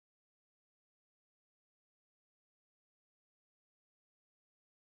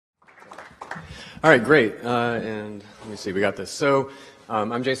All right, great. And let me see, we got this. So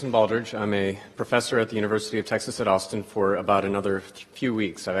I'm Jason Baldridge. I'm a professor at the University of Texas at Austin for about another few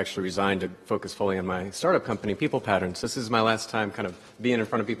weeks. I've actually resigned to focus fully on my startup company, People Patterns. This is my last time kind of being in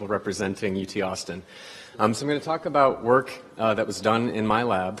front of people representing UT Austin. So I'm going to talk about work that was done in my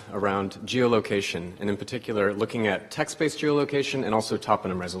lab around geolocation, and in particular looking at text-based geolocation and also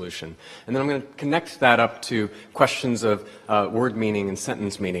toponym resolution. And then I'm going to connect that up to questions of word meaning and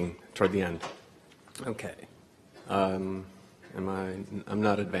sentence meaning toward the end. Okay. I'm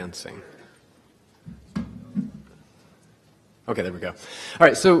not advancing. Okay, there we go. All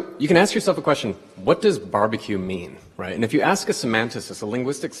right, so you can ask yourself a question, what does barbecue mean, right? And if you ask a semanticist, a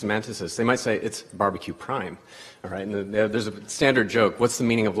linguistic semanticist, they might say it's barbecue prime, all right? And there's a standard joke, what's the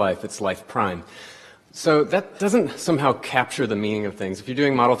meaning of life? It's life prime. So that doesn't somehow capture the meaning of things. If you're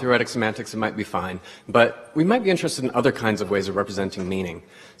doing model theoretic semantics, it might be fine, but we might be interested in other kinds of ways of representing meaning.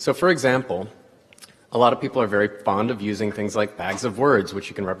 So for example, a lot of people are very fond of using things like bags of words, which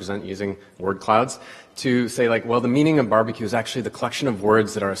you can represent using word clouds, to say like, well, the meaning of barbecue is actually the collection of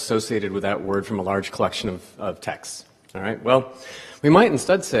words that are associated with that word from a large collection of texts. All right, well, we might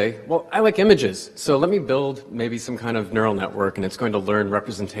instead say, well, I like images, so let me build maybe some kind of neural network and it's going to learn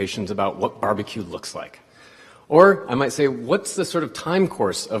representations about what barbecue looks like. Or I might say, what's the sort of time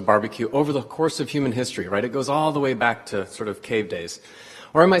course of barbecue over the course of human history, right? It goes all the way back to sort of cave days.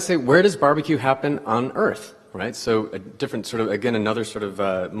 Or I might say, where does barbecue happen on Earth, right? So a different sort of, again, another sort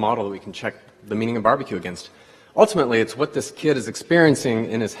of model that we can check the meaning of barbecue against. Ultimately, it's what this kid is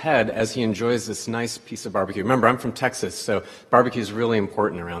experiencing in his head as he enjoys this nice piece of barbecue. Remember, I'm from Texas, so barbecue is really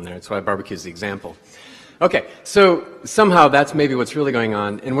important around there. That's why barbecue is the example. Okay, so somehow that's maybe what's really going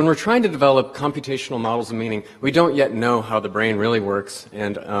on. And when we're trying to develop computational models of meaning, we don't yet know how the brain really works,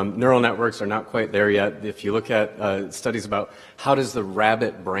 and neural networks are not quite there yet. If you look at studies about how does the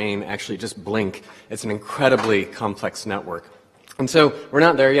rabbit brain actually just blink, it's an incredibly complex network. And so we're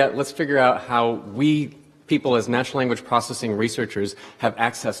not there yet. Let's figure out how we people as natural language processing researchers have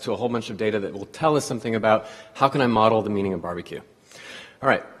access to a whole bunch of data that will tell us something about how can I model the meaning of barbecue. All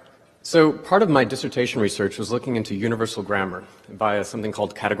right. So part of my dissertation research was looking into universal grammar via something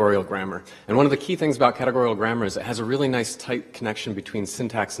called categorical grammar. And one of the key things about categorical grammar is it has a really nice tight connection between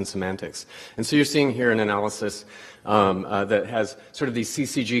syntax and semantics. And so you're seeing here an analysis that has sort of these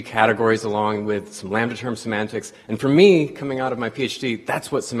CCG categories along with some lambda term semantics. And for me, coming out of my PhD,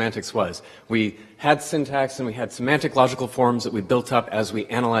 that's what semantics was. We had syntax and we had semantic logical forms that we built up as we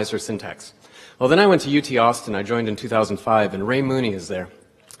analyzed our syntax. Well, then I went to UT Austin. I joined in 2005, and Ray Mooney is there.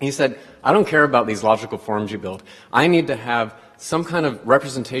 He said, I don't care about these logical forms you build. I need to have some kind of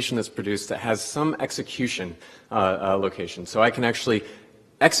representation that's produced that has some execution location. So I can actually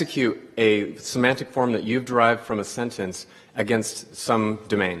execute a semantic form that you've derived from a sentence against some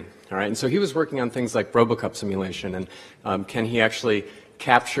domain. All right? And so he was working on things like RoboCup simulation, and can he actually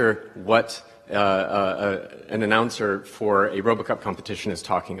capture what an announcer for a RoboCup competition is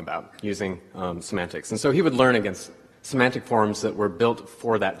talking about using semantics. And so he would learn against semantic forms that were built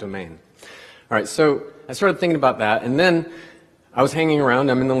for that domain. All right, so I started thinking about that, and then I was hanging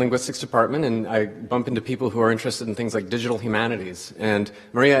around. I'm in the linguistics department, and I bump into people who are interested in things like digital humanities. And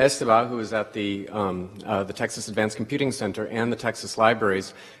Maria Esteba, who is at the Texas Advanced Computing Center and the Texas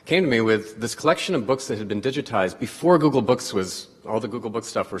Libraries, came to me with this collection of books that had been digitized before Google Books was, all the Google Books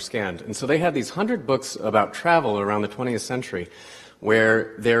stuff were scanned. And so they had these 100 books about travel around the 20th century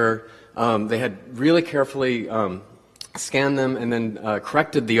where they had really carefully scanned them and then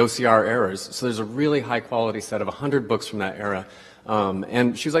corrected the OCR errors. So there's a really high quality set of 100 books from that era.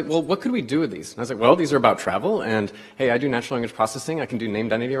 And she was like, well, what could we do with these? And I was like, well, these are about travel, and hey, I do natural language processing. I can do name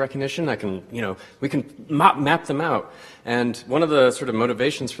identity recognition. I can, we can map them out. And one of the sort of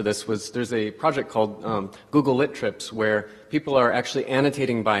motivations for this was there's a project called Google Lit Trips where people are actually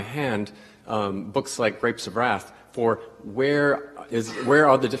annotating by hand books like Grapes of Wrath for where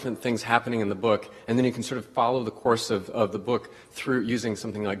are the different things happening in the book, and then you can sort of follow the course of the book through using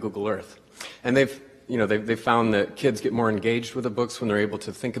something like Google Earth. And they've found that kids get more engaged with the books when they're able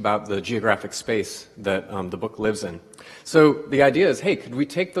to think about the geographic space that the book lives in. So the idea is, hey, could we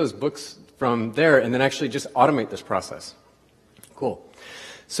take those books from there and then actually just automate this process? Cool.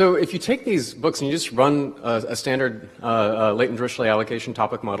 So if you take these books and you just run a standard latent Dirichlet allocation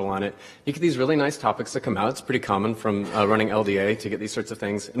topic model on it, you get these really nice topics that come out. It's pretty common from running LDA to get these sorts of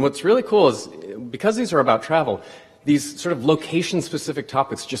things. And what's really cool is, because these are about travel, these sort of location-specific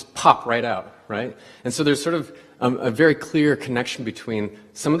topics just pop right out, right? And so there's sort of a very clear connection between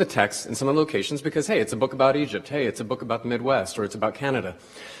some of the texts and some of the locations because, hey, it's a book about Egypt. Hey, it's a book about the Midwest, or it's about Canada.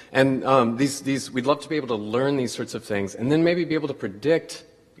 And we'd love to be able to learn these sorts of things and then maybe be able to predict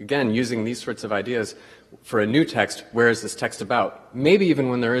again, using these sorts of ideas for a new text, where is this text about? Maybe even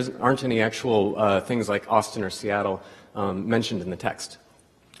when there aren't any actual things like Austin or Seattle mentioned in the text.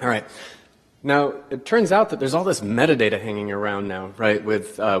 All right. Now, it turns out that there's all this metadata hanging around now, right,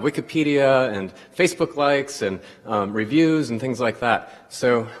 with Wikipedia and Facebook likes and reviews and things like that.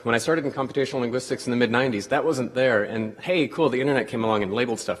 So when I started in computational linguistics in the mid-90s, that wasn't there. And hey, cool, the internet came along and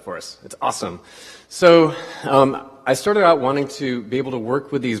labeled stuff for us. It's awesome. So I started out wanting to be able to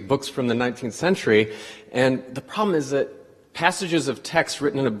work with these books from the 19th century. And the problem is that passages of text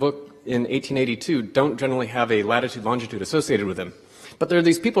written in a book in 1882 don't generally have a latitude, longitude associated with them. But there are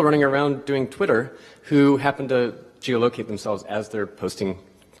these people running around doing Twitter who happen to geolocate themselves as they're posting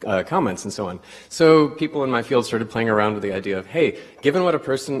comments and so on. So people in my field started playing around with the idea of, hey, given what a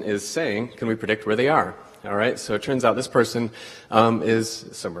person is saying, can we predict where they are? All right, so it turns out this person is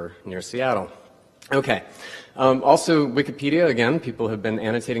somewhere near Seattle. Okay. Also, Wikipedia, again, people have been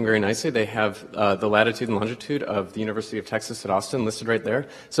annotating very nicely. They have the latitude and longitude of the University of Texas at Austin listed right there.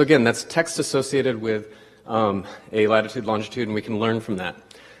 So again, that's text associated with a latitude, longitude, and we can learn from that.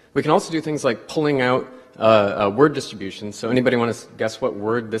 We can also do things like pulling out a word distribution. So anybody want to guess what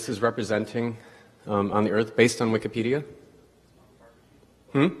word this is representing on the Earth based on Wikipedia?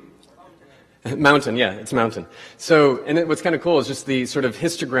 Mountain, yeah, it's mountain. So, and what's kind of cool is just the sort of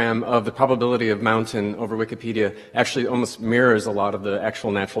histogram of the probability of mountain over Wikipedia actually almost mirrors a lot of the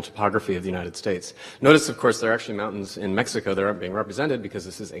actual natural topography of the United States. Notice, of course, there are actually mountains in Mexico that aren't being represented because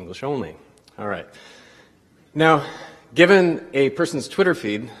this is English only. All right. Now, given a person's Twitter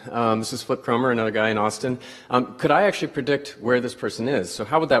feed, this is Flip Cromer, another guy in Austin, could I actually predict where this person is? So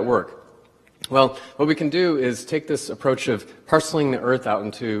how would that work? Well, what we can do is take this approach of parceling the Earth out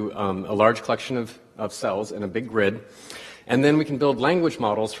into a large collection of cells in a big grid, and then we can build language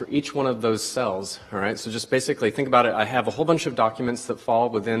models for each one of those cells. All right, so just basically think about it. I have a whole bunch of documents that fall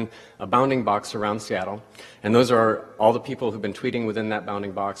within a bounding box around Seattle, and those are all the people who've been tweeting within that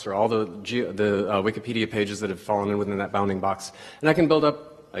bounding box, or all the Wikipedia pages that have fallen in within that bounding box. And I can build up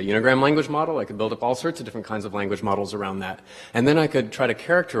a unigram language model. I could build up all sorts of different kinds of language models around that. And then I could try to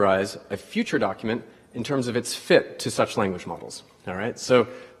characterize a future document in terms of its fit to such language models. All right, so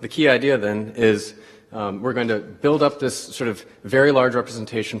the key idea then is we're going to build up this sort of very large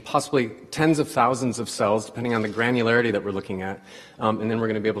representation, possibly tens of thousands of cells, depending on the granularity that we're looking at, and then we're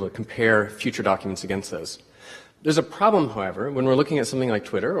going to be able to compare future documents against those. There's a problem, however, when we're looking at something like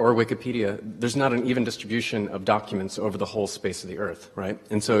Twitter or Wikipedia, there's not an even distribution of documents over the whole space of the Earth, right?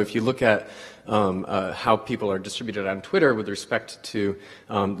 And so if you look at how people are distributed on Twitter with respect to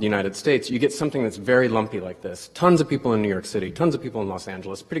the United States, you get something that's very lumpy like this. Tons of people in New York City, tons of people in Los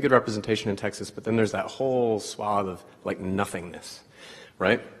Angeles, pretty good representation in Texas, but then there's that whole swath of like nothingness,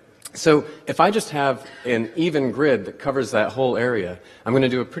 right? So if I just have an even grid that covers that whole area, I'm going to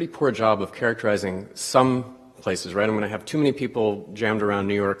do a pretty poor job of characterizing some places, right? I'm going to have too many people jammed around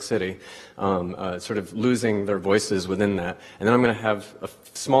New York City, sort of losing their voices within that. And then I'm going to have a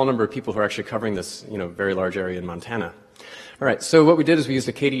small number of people who are actually covering this, very large area in Montana. All right, so what we did is we used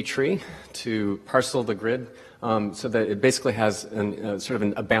a KD tree to parcel the grid so that it basically has sort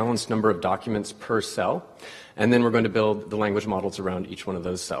of a balanced number of documents per cell. And then we're going to build the language models around each one of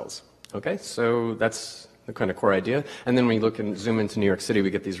those cells. Okay, so that's the kind of core idea. And then when you look and zoom into New York City, we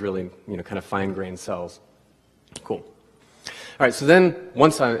get these really, kind of fine-grained cells. Cool. All right, so then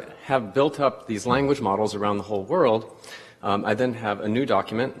once I have built up these language models around the whole world, I then have a new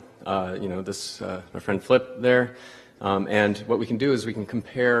document, this, my friend Flip there, and what we can do is we can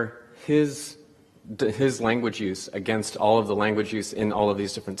compare his language use against all of the language use in all of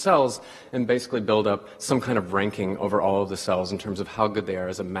these different cells and basically build up some kind of ranking over all of the cells in terms of how good they are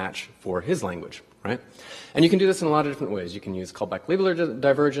as a match for his language, right? And you can do this in a lot of different ways. You can use callback-Leibler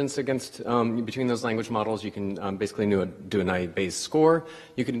divergence against between those language models. You can basically do a naive Bayes score.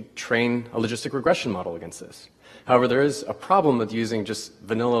 You can train a logistic regression model against this. However, there is a problem with using just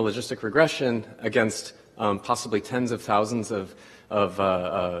vanilla logistic regression against possibly tens of thousands of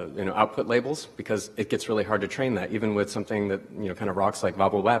output labels, because it gets really hard to train that, even with something that kind of rocks like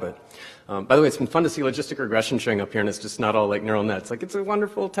Wobble Wabbit. By the way, it's been fun to see logistic regression showing up here, and it's just not all like neural nets. Like, it's a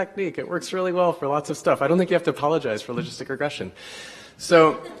wonderful technique. It works really well for lots of stuff. I don't think you have to apologize for logistic regression.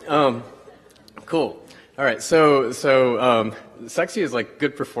 So, cool. All right. So sexy is like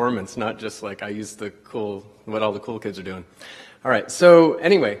good performance, not just like I use what all the cool kids are doing. All right, so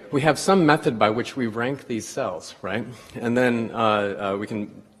anyway, we have some method by which we rank these cells, right? And then we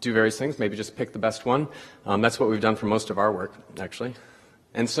can do various things, maybe just pick the best one. That's what we've done for most of our work, actually.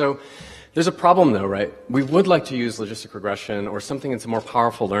 And so there's a problem, though, right? We would like to use logistic regression or something that's a more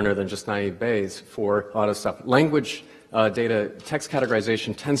powerful learner than just naive Bayes for a lot of stuff. Language data, text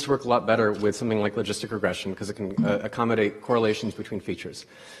categorization tends to work a lot better with something like logistic regression because it can accommodate correlations between features.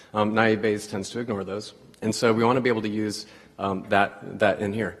 Naive Bayes tends to ignore those. And so we want to be able to use that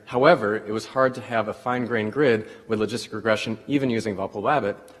in here. However, it was hard to have a fine-grained grid with logistic regression, even using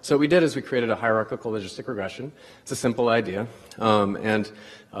Walpole-Wabbit. So what we did is we created a hierarchical logistic regression. It's a simple idea.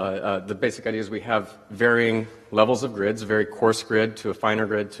 The basic idea is we have varying levels of grids, a very coarse grid to a finer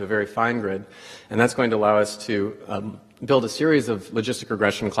grid to a very fine grid. And that's going to allow us to build a series of logistic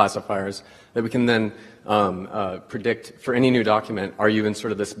regression classifiers that we can then predict for any new document. Are you in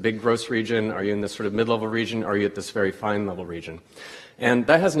sort of this big gross region? Are you in this sort of mid-level region? Are you at this very fine level region? And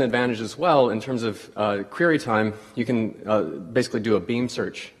that has an advantage as well in terms of query time. You can basically do a beam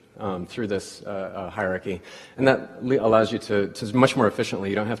search through this hierarchy. And that allows you to much more efficiently.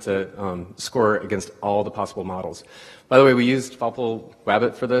 You don't have to score against all the possible models. By the way, we used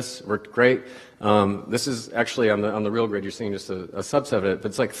Walpole-Wabbit for this. Worked great. This is actually on the real grid. You're seeing just a subset of it, but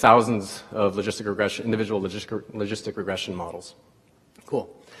it's like thousands of logistic regression, individual logistic regression models.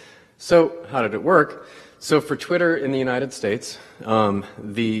 Cool. So how did it work? So for Twitter in the United States,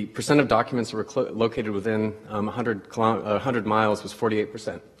 the percent of documents that were located within 100 miles was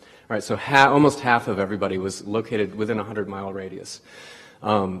 48%. All right, so almost half of everybody was located within a 100-mile radius.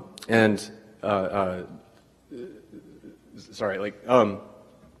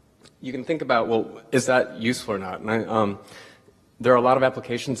 You can think about, well, is that useful or not? And there are a lot of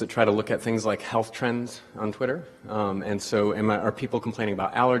applications that try to look at things like health trends on Twitter. And so are people complaining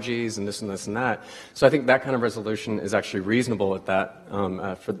about allergies and this and this and that? So I think that kind of resolution is actually reasonable at that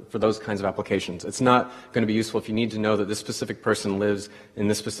for those kinds of applications. It's not going to be useful if you need to know that this specific person lives in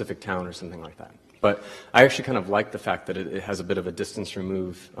this specific town or something like that. But I actually kind of like the fact that it has a bit of a distance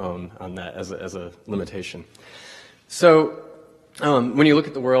remove on that as a limitation. So when you look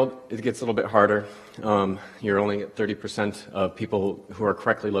at the world, it gets a little bit harder. You're only at 30% of people who are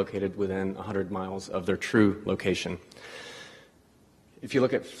correctly located within 100 miles of their true location. If you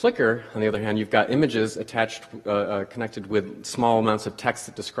look at Flickr, on the other hand, you've got images attached, connected with small amounts of text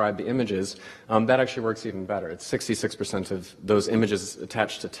that describe the images. That actually works even better. It's 66% of those images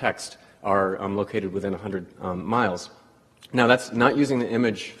attached to text are located within 100 miles. Now, that's not using the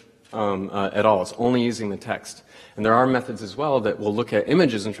image at all. It's only using the text. And there are methods as well that will look at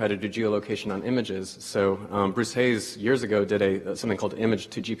images and try to do geolocation on images. So Bruce Hayes years ago did something called image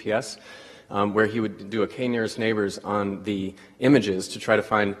to GPS, where he would do a k-nearest neighbors on the images to try to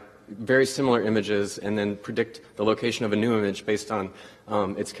find very similar images and then predict the location of a new image based on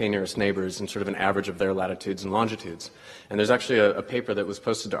its k-nearest neighbors and sort of an average of their latitudes and longitudes. And there's actually a paper that was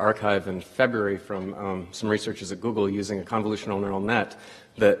posted to arXiv in February from some researchers at Google using a convolutional neural net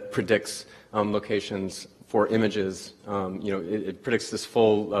that predicts locations for images. It predicts this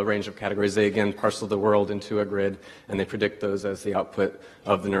full range of categories. They, again, parcel the world into a grid, and they predict those as the output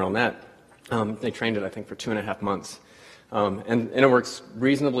of the neural net. They trained it, I think, for 2.5 months. And it works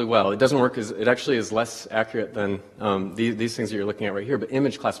reasonably well. It doesn't work it actually is less accurate than these things that you're looking at right here, but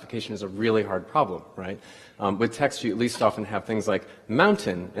image classification is a really hard problem, right? With text, you at least often have things like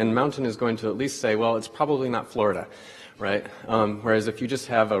mountain, and mountain is going to at least say, well, it's probably not Florida, right? Whereas if you just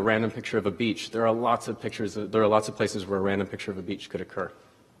have a random picture of a beach, there are lots of places where a random picture of a beach could occur.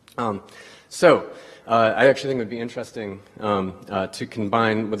 I actually think it would be interesting to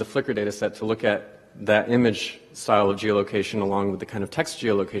combine with the Flickr data set to look at that image style of geolocation along with the kind of text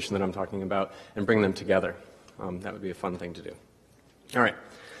geolocation that I'm talking about and bring them together. That would be a fun thing to do. All right.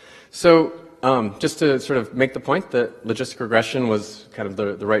 So just to sort of make the point that logistic regression was kind of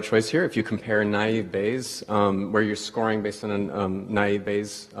the right choice here. If you compare naive Bayes, where you're scoring based on a naive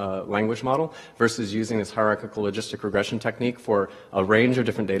Bayes language model versus using this hierarchical logistic regression technique for a range of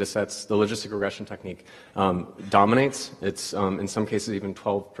different data sets, the logistic regression technique dominates. It's in some cases even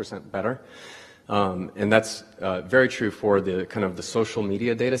 12% better. And that's very true for the kind of the social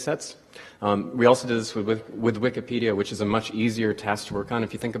media data sets. We also did this with Wikipedia, which is a much easier task to work on.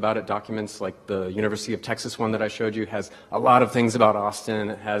 If you think about it, documents like the University of Texas one that I showed you has a lot of things about Austin.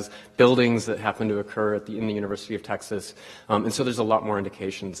 It has buildings that happen to occur in the University of Texas. And so there's a lot more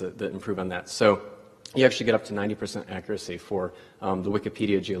indications that improve on that. So you actually get up to 90% accuracy for the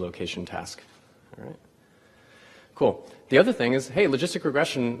Wikipedia geolocation task. All right. Cool. The other thing is, hey, logistic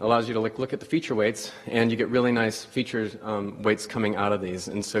regression allows you to look at the feature weights, and you get really nice feature weights coming out of these.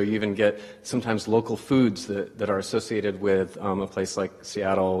 And so you even get sometimes local foods that are associated with a place like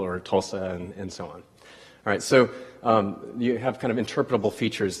Seattle or Tulsa and so on. All right, so you have kind of interpretable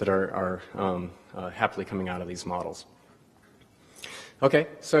features that are happily coming out of these models. Okay,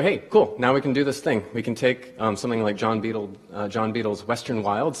 so hey, cool. Now we can do this thing. We can take something like John Beadle's Western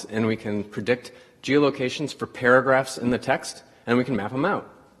Wilds, and we can predict geolocations for paragraphs in the text, and we can map them out.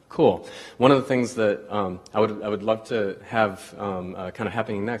 Cool. One of the things that I would love to have kind of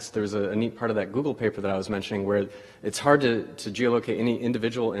happening next, there's a neat part of that Google paper that I was mentioning where it's hard to geolocate any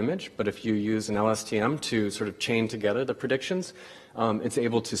individual image, but if you use an LSTM to sort of chain together the predictions, it's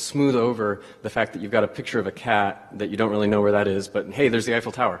able to smooth over the fact that you've got a picture of a cat that you don't really know where that is, but hey, there's the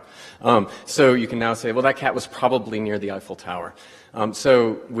Eiffel Tower. So you can now say, well, that cat was probably near the Eiffel Tower.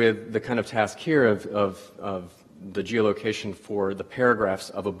 So with the kind of task here of the geolocation for the paragraphs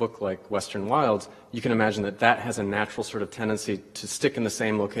of a book like Western Wilds, you can imagine that that has a natural sort of tendency to stick in the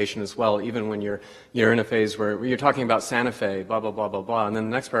same location as well, even when you're in a phase where you're talking about Santa Fe, blah, blah, blah, blah, blah, and then the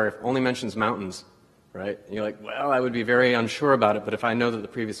next paragraph only mentions mountains, right? And you're like, well, I would be very unsure about it, but if I know that the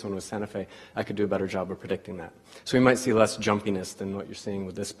previous one was Santa Fe, I could do a better job of predicting that. So we might see less jumpiness than what you're seeing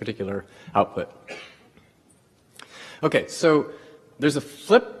with this particular output. Okay, so there's a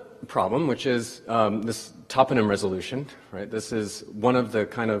flip problem, which is this toponym resolution, right? This is one of the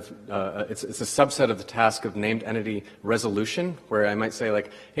kind of, it's a subset of the task of named entity resolution, where I might say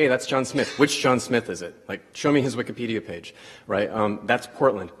like, hey, that's John Smith. Which John Smith is it? Like, show me his Wikipedia page, right? That's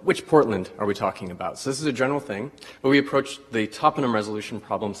Portland. Which Portland are we talking about? So this is a general thing, but we approach the toponym resolution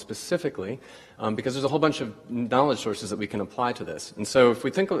problem specifically because there's a whole bunch of knowledge sources that we can apply to this. And so if we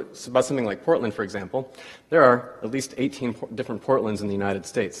think about something like Portland, for example, there are at least 18 different Portlands in the United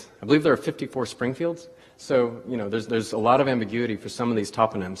States. I believe there are 54 Springfields. So, you know, there's a lot of ambiguity for some of these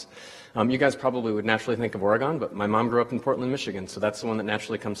toponyms. You guys probably would naturally think of Oregon, but my mom grew up in Portland, Michigan, so that's the one that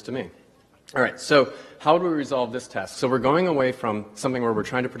naturally comes to me. All right, so how do we resolve this task? So we're going away from something where we're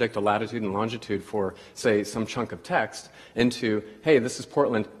trying to predict a latitude and longitude for, say, some chunk of text into, hey, this is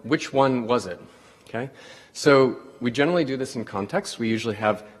Portland, which one was it? Okay? So we generally do this in context. We usually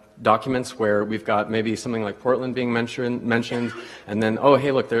have documents where we've got maybe something like Portland being mentioned, and then, oh,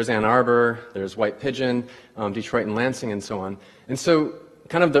 hey, look, there's Ann Arbor, there's White Pigeon, Detroit and Lansing, and so on. And so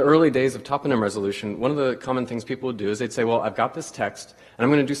kind of the early days of toponym resolution, one of the common things people would do is they'd say, well, I've got this text, and I'm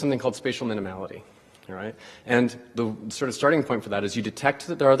going to do something called spatial minimality. All right? And the sort of starting point for that is you detect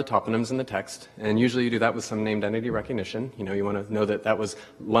that there are the toponyms in the text, and usually you do that with some named entity recognition. You know, you want to know that that was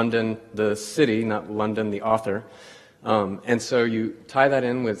London, the city, not London, the author. And so you tie that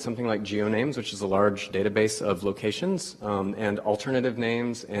in with something like geonames, which is a large database of locations, and alternative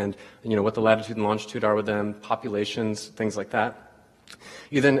names, and you know what the latitude and longitude are with them, populations, things like that.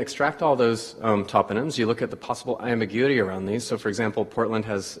 You then extract all those toponyms. You look at the possible ambiguity around these. So, for example, Portland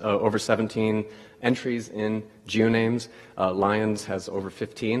has over 17 entries in geonames. Lyons has over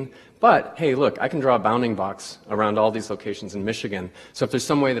 15. But, hey, look, I can draw a bounding box around all these locations in Michigan. So if there's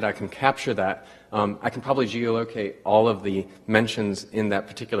some way that I can capture that, I can probably geolocate all of the mentions in that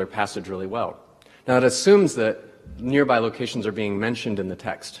particular passage really well. Now, it assumes that nearby locations are being mentioned in the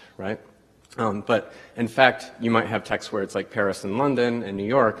text, right? But in fact, you might have text where it's like Paris and London and New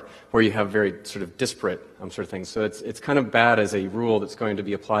York, where you have very sort of disparate sort of things. So it's kind of bad as a rule that's going to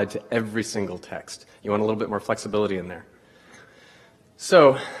be applied to every single text. You want a little bit more flexibility in there.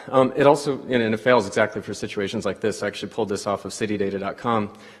 So it also, and it fails exactly for situations like this. I actually pulled this off of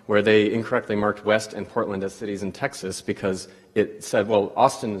citydata.com, where they incorrectly marked West and Portland as cities in Texas because it said, well,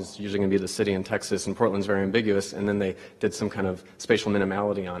 Austin is usually going to be the city in Texas and Portland's very ambiguous, and then they did some kind of spatial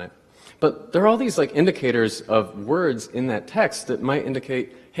minimality on it. But there are all these like indicators of words in that text that might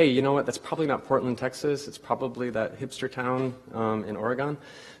indicate, hey, you know what, that's probably not Portland, Texas. It's probably that hipster town in Oregon.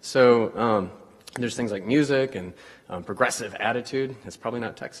 So there's things like music and progressive attitude. It's probably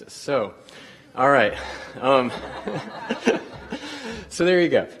not Texas. So, all right. So there you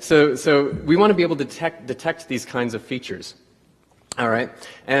go. So we want to be able to detect these kinds of features. All right.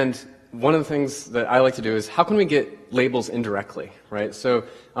 And one of the things that I like to do is how can we get labels indirectly, right? So,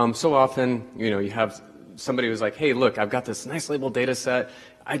 so often, you know, you have somebody who's like, hey, look, I've got this nice label data set.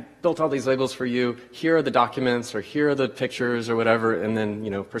 I built all these labels for you. Here are the documents, or here are the pictures, or whatever. And then, you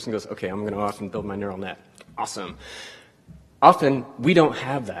know, a person goes, okay, I'm going to go off and build my neural net. Awesome. Often, we don't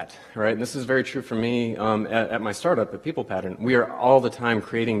have that, right? And this is very true for me at my startup, at People Pattern. We are all the time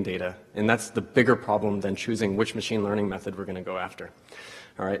creating data, and that's the bigger problem than choosing which machine learning method we're going to go after.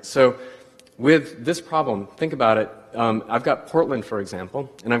 All right, so with this problem, think about it. I've got Portland, for example,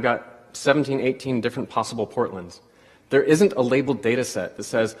 and I've got 17, 18 different possible Portlands. There isn't a labeled data set that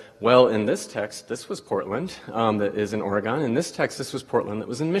says, well, in this text, this was Portland that is in Oregon. In this text, this was Portland that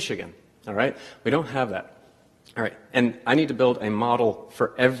was in Michigan. All right, we don't have that. All right, and I need to build a model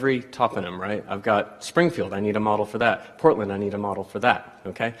for every toponym, right? I've got Springfield, I need a model for that. Portland, I need a model for that,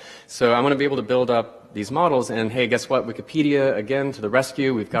 okay? So I want to be able to build up these models, and hey, guess what? Wikipedia, again, to the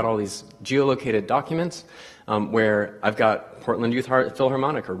rescue. We've got all these geolocated documents. where I've got Portland Youth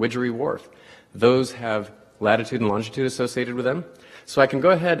Philharmonic or Widgery Wharf. Those have latitude and longitude associated with them. So I can go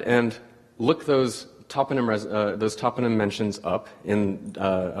ahead and look those toponym mentions up in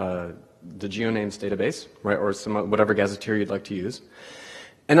the GeoNames database, right, or whatever gazetteer you'd like to use.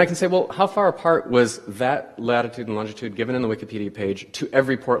 And I can say, well, how far apart was that latitude and longitude given in the Wikipedia page to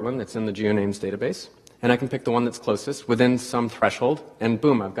every Portland that's in the GeoNames database? And I can pick the one that's closest within some threshold, and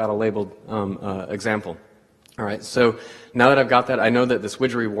boom, I've got a labeled example. All right, so now that I've got that, I know that this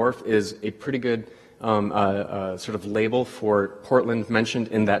Widgery Wharf is a pretty good sort of label for Portland mentioned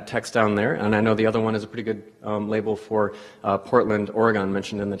in that text down there, and I know the other one is a pretty good label for Portland, Oregon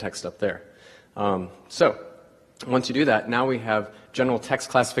mentioned in the text up there. So once you do that, now we have general text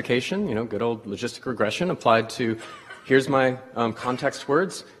classification, good old logistic regression applied to here's my context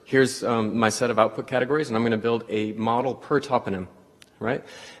words, here's my set of output categories, and I'm going to build a model per toponym, right?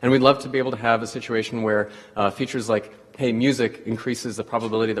 And we'd love to be able to have a situation where features like, hey, music increases the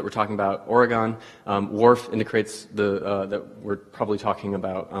probability that we're talking about Oregon, wharf indicates that we're probably talking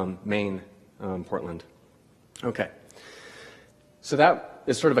about Maine, Portland. Okay. So that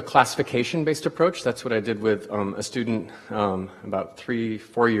is sort of a classification-based approach. That's what I did with a student about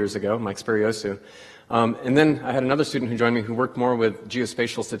 3-4 years ago, Mike Speriosu. And then I had another student who joined me who worked more with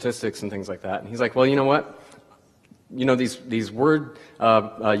geospatial statistics and things like that. And he's like, well, you know what? These word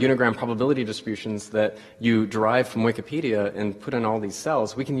unigram probability distributions that you derive from Wikipedia and put in all these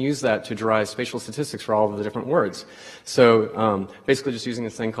cells, we can use that to derive spatial statistics for all of the different words. So basically just using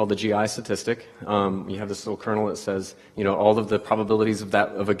this thing called the GI statistic, you have this little kernel that says, all of the probabilities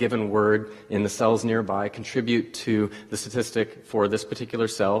of a given word in the cells nearby contribute to the statistic for this particular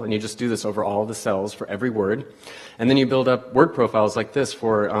cell, and you just do this over all of the cells for every word. And then you build up word profiles like this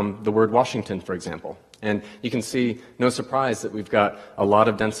for the word Washington, for example. And you can see, no surprise, that we've got a lot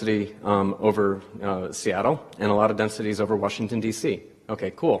of density over Seattle and a lot of densities over Washington, D.C.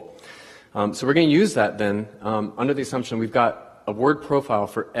 Okay, cool. So we're going to use that then under the assumption we've got a word profile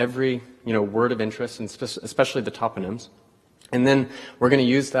for every word of interest, and especially the toponyms. And then we're going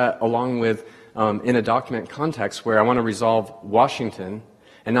to use that along with, in a document context where I want to resolve Washington,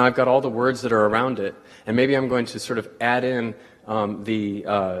 and now I've got all the words that are around it, and maybe I'm going to sort of add in the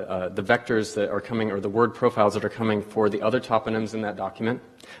vectors that are coming, or the word profiles that are coming for the other toponyms in that document.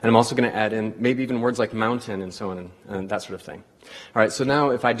 And I'm also going to add in maybe even words like mountain and so on and that sort of thing. All right, so now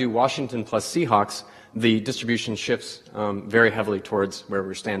if I do Washington plus Seahawks, the distribution shifts very heavily towards where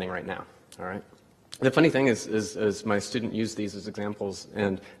we're standing right now. All right. The funny thing is my student used these as examples,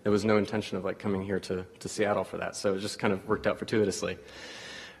 and there was no intention of coming here to Seattle for that. So it just kind of worked out fortuitously.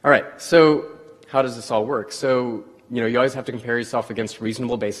 All right, so how does this all work? So you always have to compare yourself against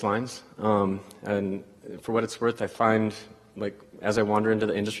reasonable baselines. And for what it's worth, I find, as I wander into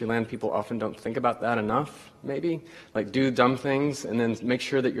the industry land, people often don't think about that enough, maybe. Do dumb things and then make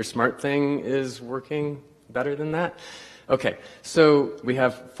sure that your smart thing is working better than that. Okay, so we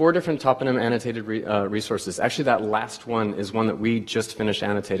have 4 different toponym annotated resources. Actually, that last one is one that we just finished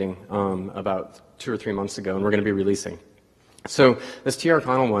annotating about 2 or 3 months ago, and we're going to be releasing. So this T.R.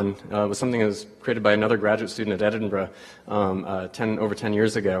 Connell one was something that was created by another graduate student at Edinburgh over 10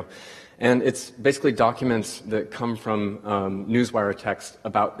 years ago. And it's basically documents that come from newswire text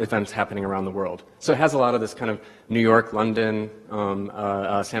about events happening around the world. So it has a lot of this kind of New York, London,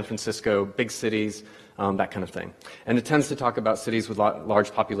 San Francisco, big cities, that kind of thing. And it tends to talk about cities with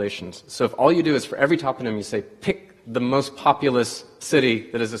large populations. So if all you do is for every toponym you say, pick the most populous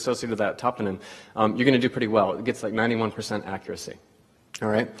city that is associated with that toponym, you're going to do pretty well. It gets 91% accuracy. All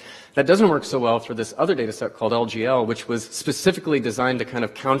right? That doesn't work so well for this other data set called LGL, which was specifically designed to kind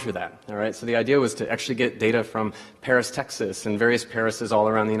of counter that. All right? So the idea was to actually get data from Paris, Texas, and various Parises all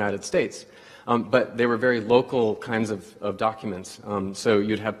around the United States. But they were very local kinds of documents. So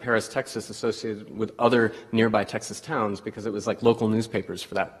you'd have Paris, Texas associated with other nearby Texas towns because it was like local newspapers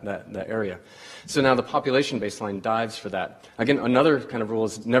for that area. So now the population baseline dives for that. Again, another kind of rule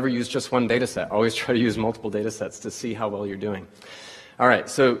is never use just one data set. Always try to use multiple data sets to see how well you're doing. All right,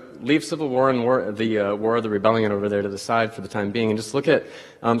 so leave Civil War and the War of the Rebellion over there to the side for the time being, and just look at,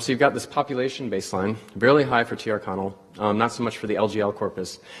 so you've got this population baseline, fairly high for T.R. Connell, not so much for the LGL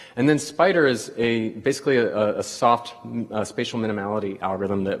corpus. And then Spider is basically a soft spatial minimality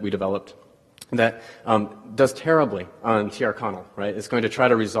algorithm that we developed that does terribly on T.R. Connell, right? It's going to try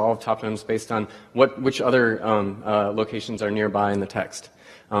to resolve toponyms based on which other locations are nearby in the text.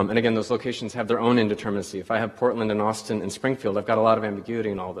 And again, those locations have their own indeterminacy. If I have Portland and Austin and Springfield, I've got a lot of ambiguity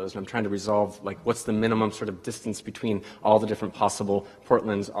in all those, and I'm trying to resolve what's the minimum sort of distance between all the different possible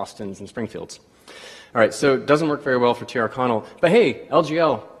Portlands, Austins, and Springfields. All right, so it doesn't work very well for T.R. Connell, but hey,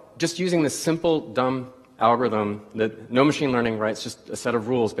 LGL, just using this simple, dumb algorithm, no machine learning, right? It's just a set of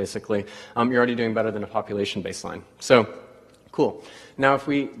rules, basically. You're already doing better than a population baseline. So, cool. Now, if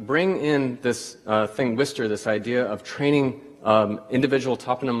we bring in this thing, Wister, this idea of training individual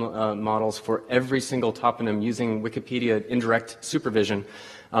toponym models for every single toponym using Wikipedia indirect supervision,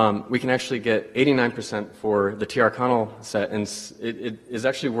 we can actually get 89% for the TR Connell set, and it is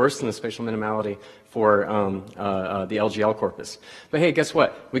actually worse than the spatial minimality for the LGL corpus. But hey, guess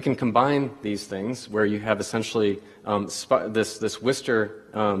what? We can combine these things where you have essentially this Wister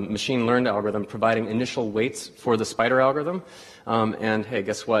machine learned algorithm providing initial weights for the spider algorithm. And hey,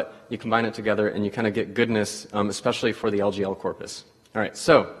 guess what? You combine it together and you kind of get goodness, especially for the LGL corpus. All right,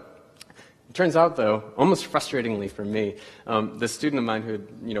 so it turns out, though, almost frustratingly for me, this student of mine who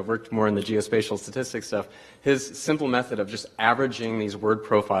had, worked more in the geospatial statistics stuff, his simple method of just averaging these word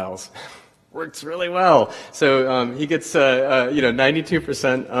profiles works really well. So he gets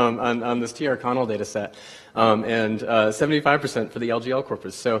 92% on this TR Connell data set. And 75% for the LGL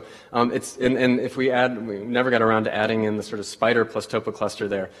corpus. So and if we never got around to adding in the sort of spider plus topo cluster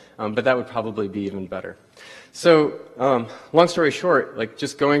there, but that would probably be even better. So long story short, like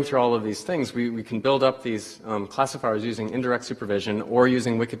just going through all of these things, we can build up these classifiers using indirect supervision or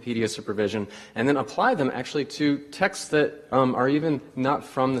using Wikipedia supervision, and then apply them actually to texts that are even not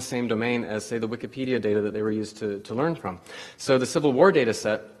from the same domain as, say, the Wikipedia data that they were used to learn from. So the Civil War data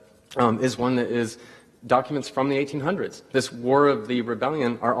set is one that is documents from the 1800s. This War of the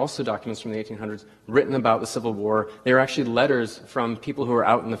Rebellion are also documents from the 1800s written about the Civil War. They are actually letters from people who are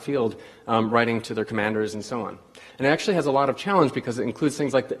out in the field writing to their commanders and so on. And it actually has a lot of challenge because it includes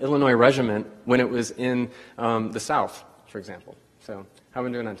things like the Illinois Regiment when it was in the South, for example. So how are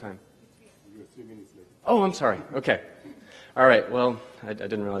we doing on time? You're 3 minutes late. Oh, I'm sorry. Okay. All right. Well, I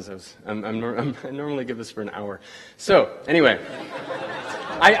didn't realize I normally give this for an hour. So anyway.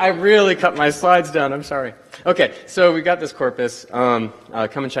 I really cut my slides down. I'm sorry. Okay, so we got this corpus. Come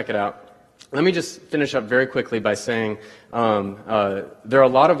and check it out. Let me just finish up very quickly by saying there are a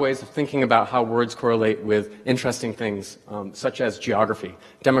lot of ways of thinking about how words correlate with interesting things, such as geography,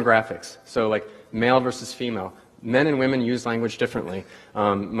 demographics. So like male versus female. Men and women use language differently.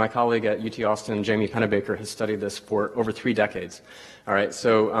 My colleague at UT Austin, Jamie Pennebaker, has studied this for over 3 decades. All right,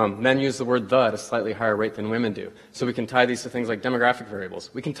 so men use the word the at a slightly higher rate than women do. So we can tie these to things like demographic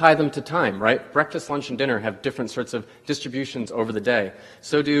variables. We can tie them to time, right? Breakfast, lunch, and dinner have different sorts of distributions over the day.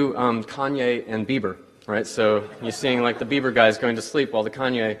 So do Kanye and Bieber, right? So you're seeing like the Bieber guys going to sleep while the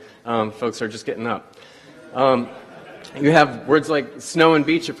Kanye folks are just getting up. You have words like snow and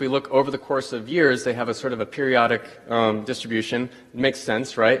beach. If we look over the course of years, they have a sort of a periodic distribution. It makes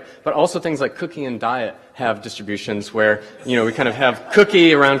sense, right? But also things like cookie and diet have distributions where, we kind of have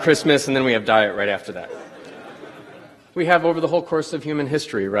cookie around Christmas and then we have diet right after that. We have over the whole course of human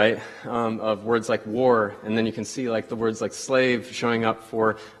history, right, of words like war, and then you can see like the words like slave showing up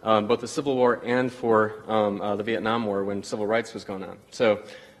for both the Civil War and for the Vietnam War when civil rights was going on. So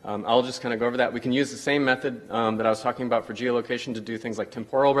I'll just kind of go over that. We can use the same method that I was talking about for geolocation to do things like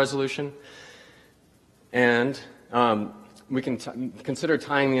temporal resolution. And we can consider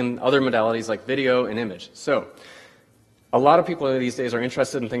tying in other modalities like video and image. So a lot of people these days are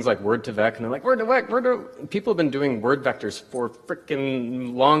interested in things like word2vec, and they're like, word2vec. People have been doing word vectors for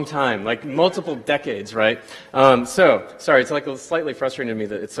frickin' long time, like multiple decades, right? So, sorry, it's like slightly frustrating to me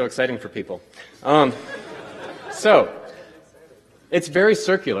that it's so exciting for people. It's very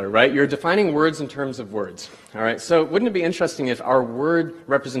circular, right? You're defining words in terms of words, all right? So wouldn't it be interesting if our word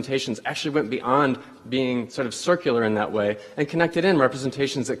representations actually went beyond being sort of circular in that way and connected in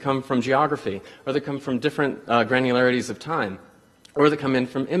representations that come from geography, or that come from different granularities of time, or that come in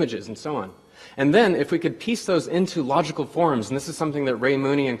from images and so on. And then if we could piece those into logical forms, and this is something that Ray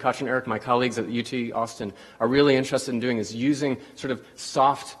Mooney and Katrin Eric, my colleagues at UT Austin, are really interested in doing, is using sort of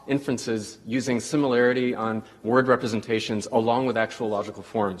soft inferences, using similarity on word representations along with actual logical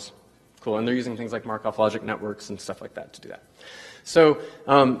forms. Cool, and they're using things like Markov logic networks and stuff like that to do that. So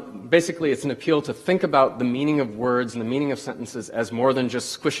basically it's an appeal to think about the meaning of words and the meaning of sentences as more than just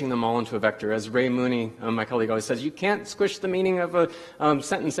squishing them all into a vector. As Ray Mooney, my colleague, always says, you can't squish the meaning of a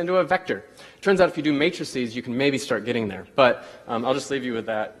sentence into a vector. Turns out if you do matrices, you can maybe start getting there. But I'll just leave you with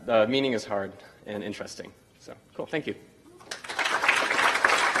that. Meaning is hard and interesting. So cool, thank you.